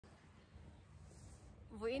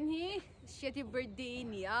Voin hi Hriati birthday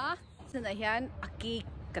niya. Sana hian a cake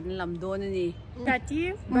kan lam don ni.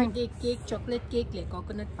 Hriati birthday cake, chocolate cake le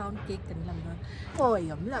coconut pound cake kan lam don. Oi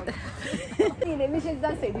yum lam. Ni le mi shen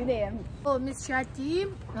da sei di ne. Oh Miss Hriati,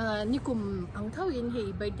 ni kum ang thau in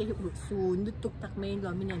hei birthday hu su nu tuk tak main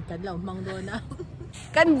lo min kan lo mang don na.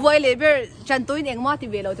 Kan boy le ber chan toin eng ma ti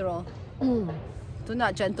ve lo tro. Tu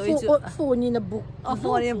na chan toi chu. Fu ni na book.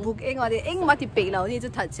 Fu ni book eng ade eng ma ti pe lo ni chu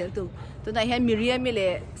that chel tu. Tu na hian Miriam mi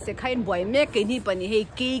le se khain boy me ke ni pani hei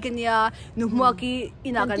cake nia nu hua ki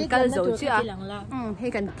ina kan kal zo chi a.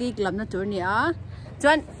 Hei kan cake lam na tur nia.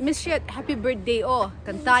 Chuan Miss Hriat happy birthday oh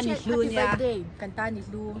kan ta ni hlu nia. Kan ta ni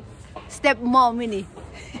hlu. Step mom mini.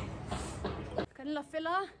 Kan la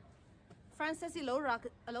fela Francis lo rak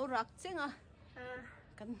chenga.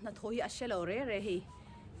 Kan na thoi a shelo re re hi.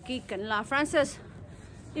 Ki kan la Francis.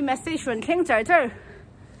 I message ron theng char thar.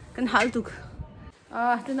 Kan hal tuk.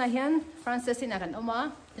 Tuna hian Francis ina kan oma.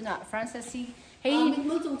 Tuna Francis si hey min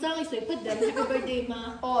mo chung chang I soi phat dam happy birthday ma.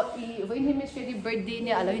 Oh I voin hi Miss Hriati birthday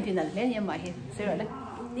ni alo din al len ya ma hi. Sero le.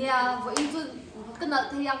 Nia voin chu kana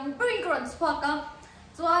thayang bring kron spaka.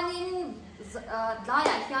 Chuanin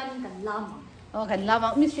daya hian kan lam. Oh kan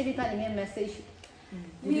lama Miss Hriati ta ni message.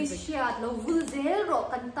 Mi Hriat lo vulzel ro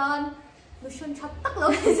kan tan nu shon chat tak lo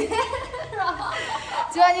zel.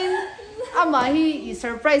 Chuanin ama hi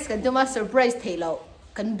surprise kan tuma surprise thelo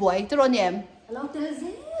kan boy tro nem. Lo tel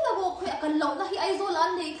zel lo bo khoi kan lo na hi ai zo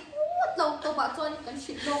lan nei. Wat lo to ba chuan kan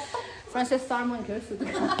shit lo. Francis Salmon ke su.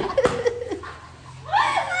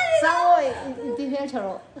 Sao tin hel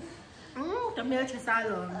charo. Tam mel cha sa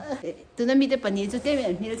lo. Tu na mi de pani chu te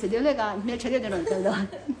mi le chede le ka mi chede de ron do.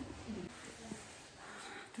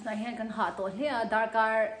 Tu na hian kan ha to he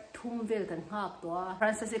darkar thum vel kan hak to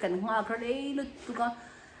Francis kan hak ro le lu tu ka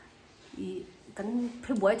I kan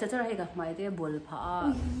phe boy cha cha he ka mai de bol pha.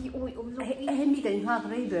 Oi lo He mi kan hak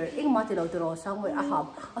re ber eng ma te lo to ro sang we a hab.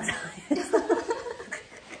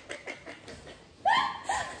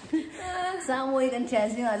 Sang we kan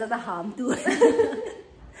chasing a ta ham tu.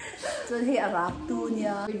 Chuan hi arap tu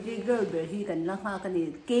nia birthday girl ber hi kan la ha kan ni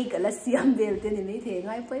cake ala siam vel te ni me the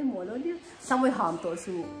ngai pai mo lo ni sang we ham to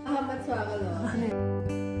su. Ma chwa ga lo.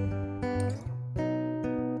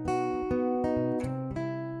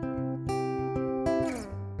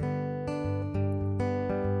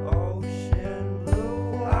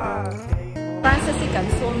 Francis kan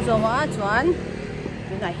som zoma chuan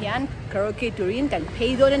tuna hian karaoke turin kan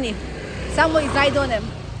pay do ni sang we zai do nem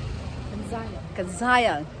kan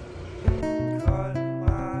zaya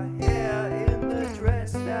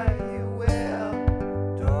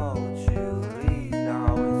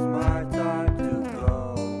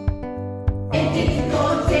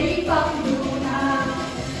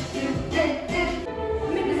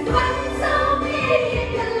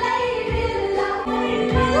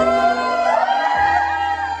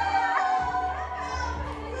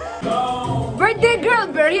birthday girl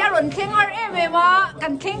berry aron theng ar ma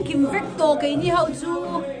kan theng kim vek to ke ni hau chu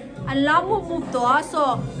an la mu to a so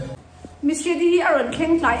Miss Hriati hi aron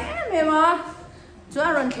theng tlai ma chu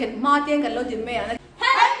aron khen ma ten kan lo din me an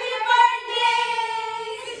Happy birthday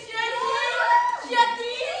Miss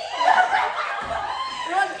Hriati.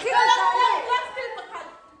 ron khen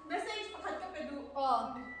Message pakhat ka pedu.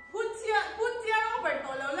 put ya over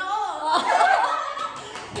to lo lo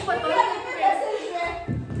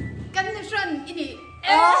kan ni shan ini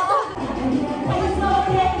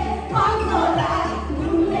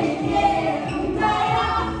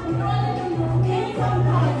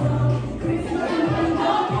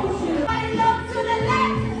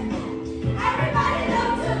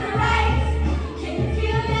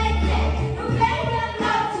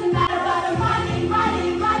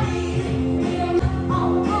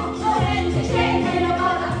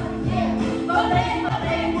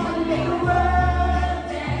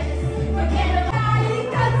Forget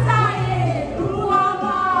about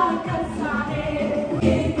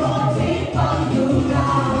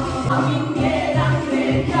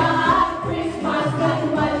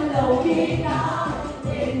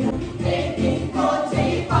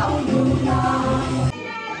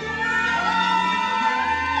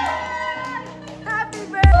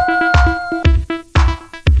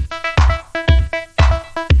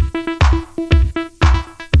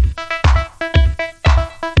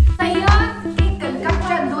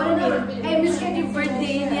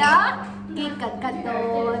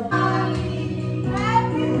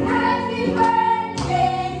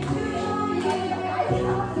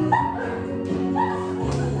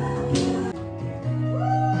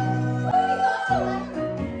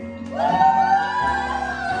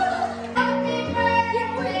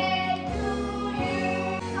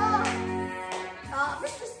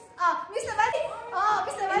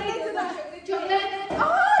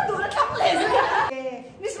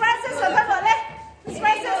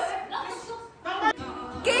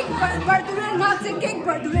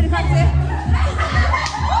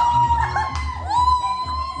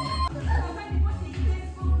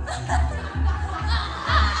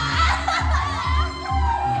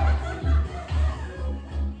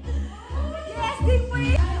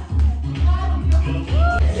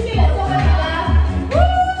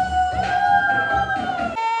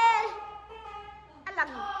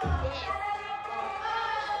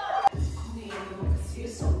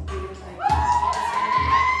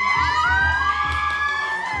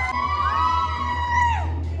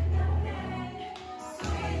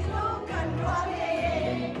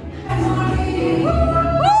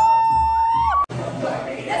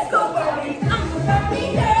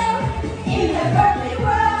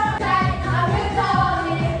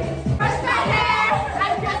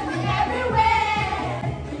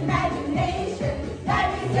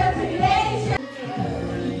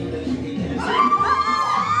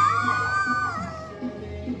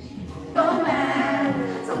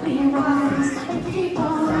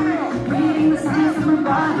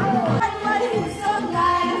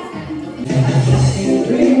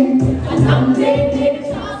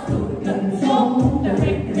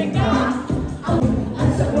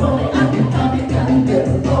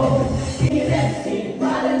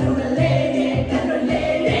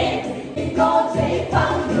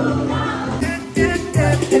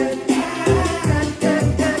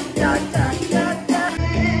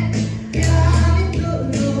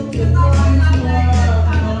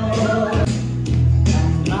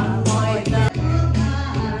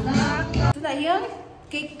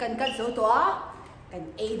Cake kan kat so to kan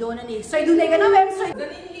do na ni soy dunay ka na mem soy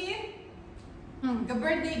ganin hi ka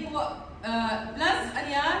birthday ko plus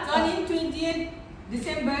anya ganin 20th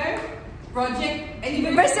December project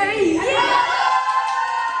anniversary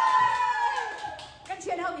kan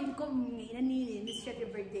siya na win ko ngina ni Mr.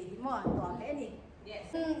 birthday mo to ka ni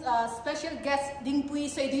yes special guest ding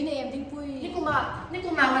pui soy dunay ding pui ni kuma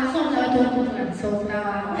kan som na to kan som na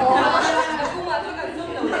kuma to kan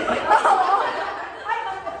som na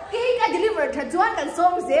deliver thật doan kan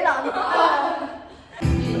som dễ lắm.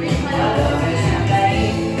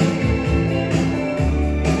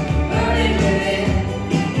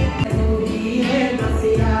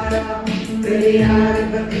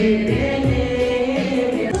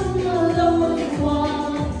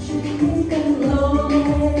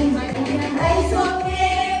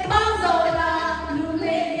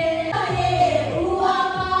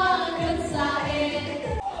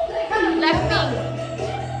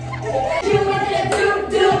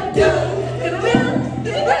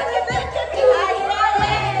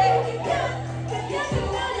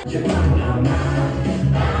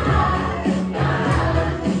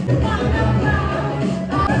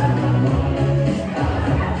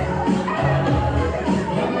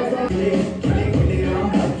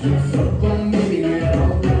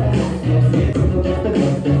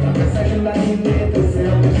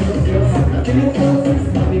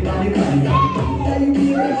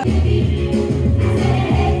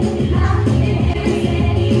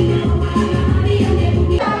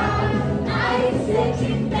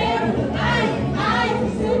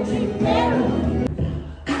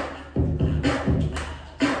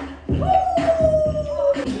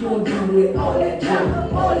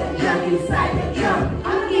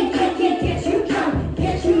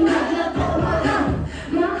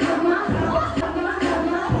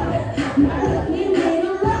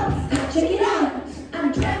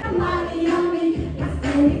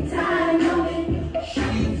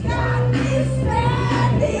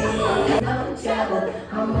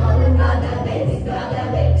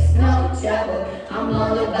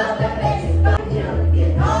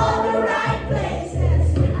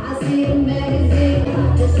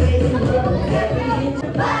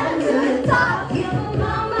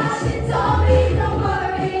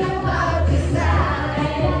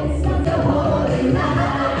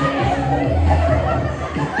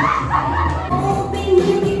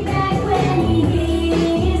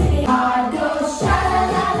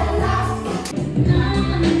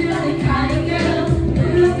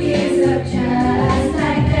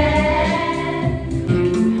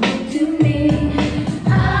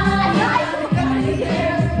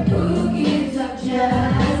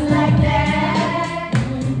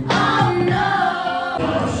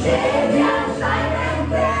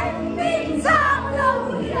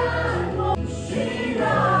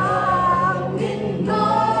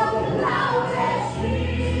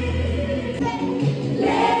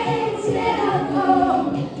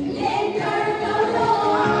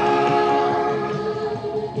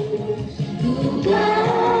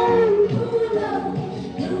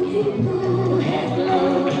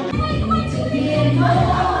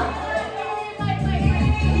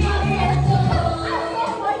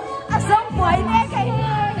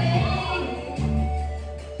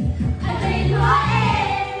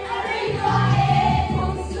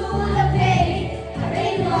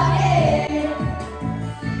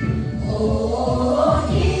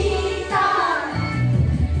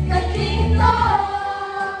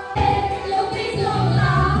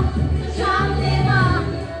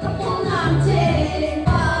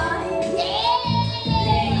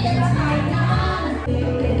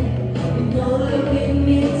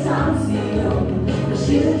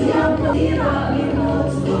 Shoot down the